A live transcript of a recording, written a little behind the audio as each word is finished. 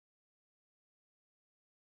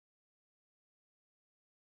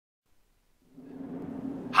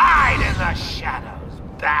the shadows,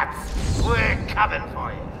 bats. We're coming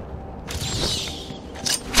for you.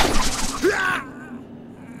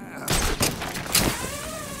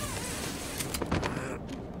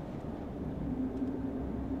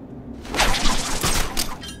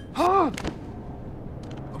 Huh?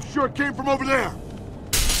 I'm sure it came from over there.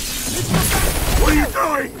 What are you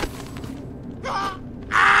doing?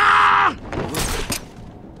 Ah!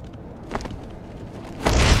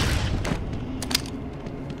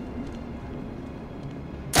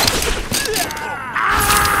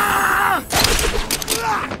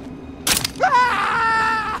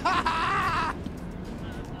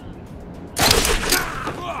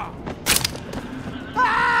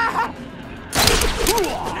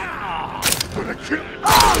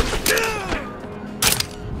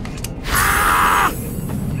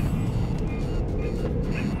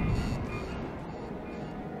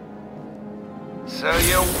 So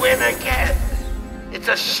you win again. It's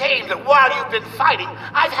a shame that while you've been fighting,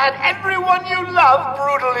 I've had everyone you love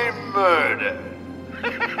brutally murdered.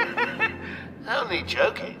 Only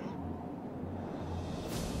joking.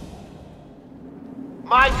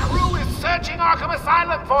 My crew is searching Arkham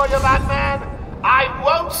Asylum for you, Batman. I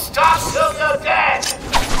won't stop till you're dead.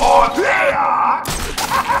 Or they are.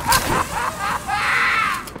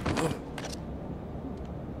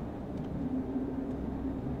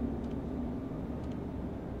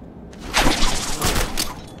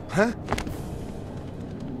 Huh?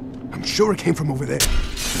 I'm sure it came from over there.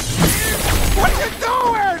 What are you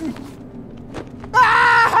doing?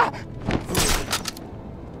 Ah!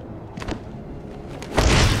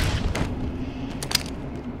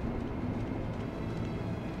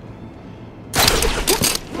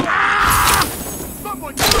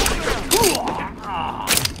 Someone get over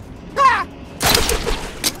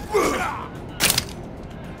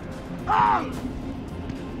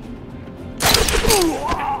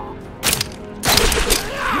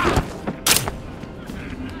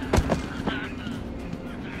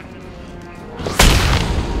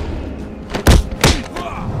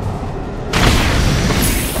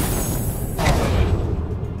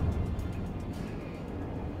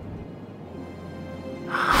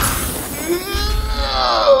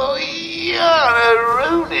Oh, you're a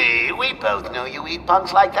Rooney. We both know you eat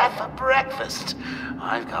bugs like that for breakfast.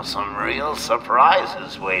 I've got some real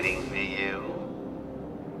surprises waiting for you.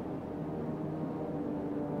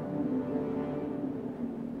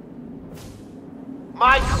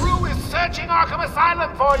 My crew is searching Arkham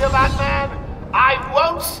Asylum for you, Batman. I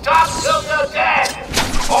won't stop till you're dead.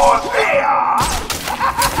 Or they are.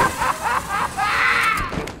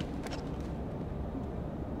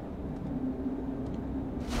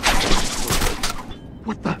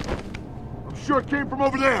 What the? I'm sure it came from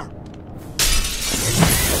over there.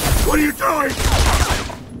 What are you doing?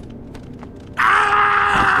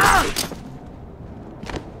 Ah!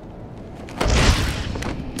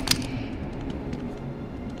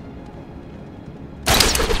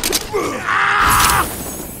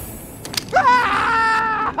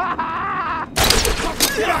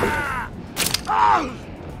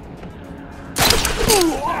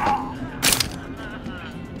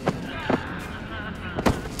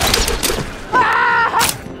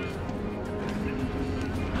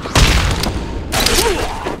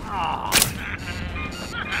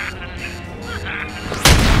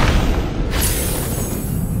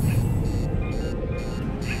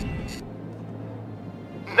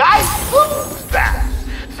 Nice moves, Bat.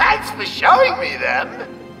 Thanks for showing me them.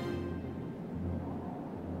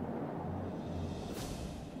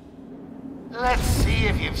 Let's see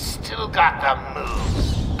if you've still got the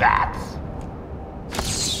moves, Bats.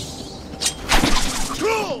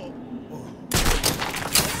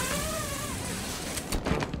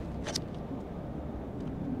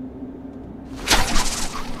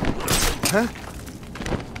 Huh?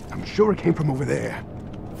 I'm sure it came from over there.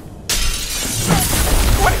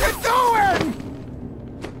 What are you doing?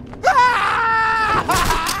 Ah!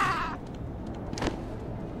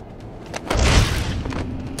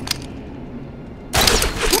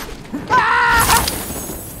 Ah!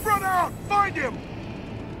 Run out! Find him!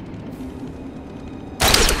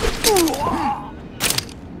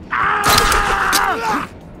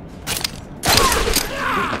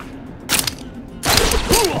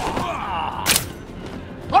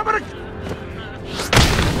 I'm gonna...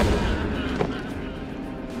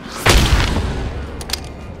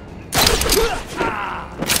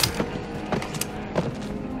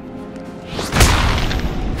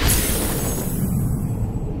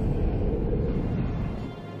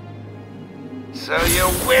 So you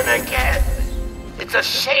win again. It's a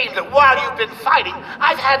shame that while you've been fighting,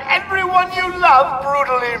 I've had everyone you love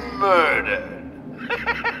brutally murdered.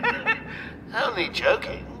 Only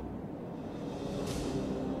joking.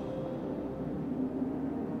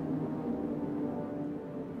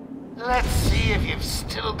 Let's see if you've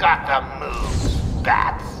still got the moves,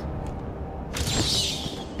 Bats.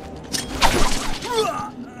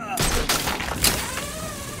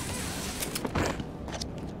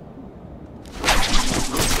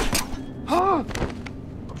 Huh?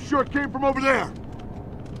 I'm sure it came from over there.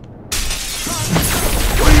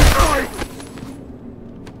 What are you doing?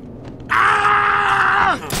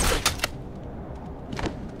 Ah!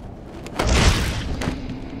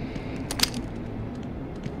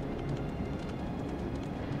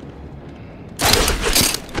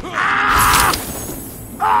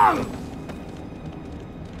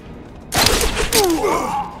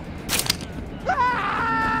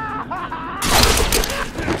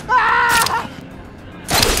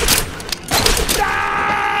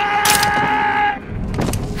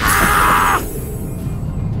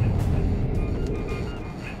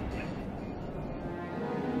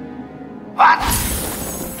 What?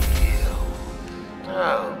 You?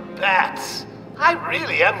 Oh, Bats. I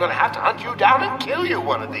really am gonna have to hunt you down and kill you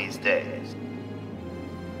one of these days.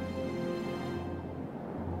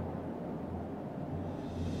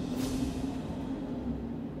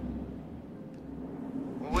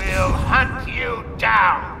 We'll hunt you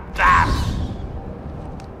down, Bats.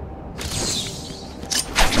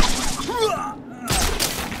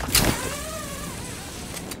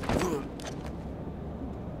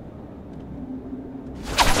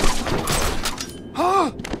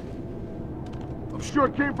 Huh? I'm sure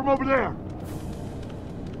it came from over there.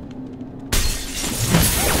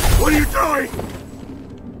 What are you doing?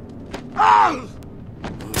 Ah!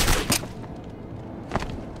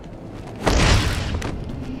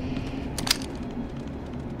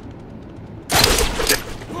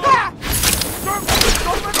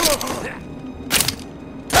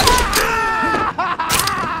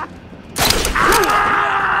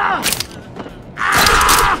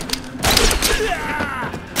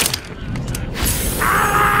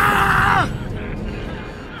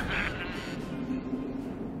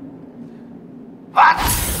 What?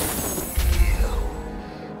 You?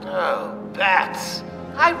 Oh, Bats.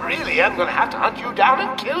 I really am gonna have to hunt you down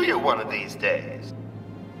and kill you one of these days.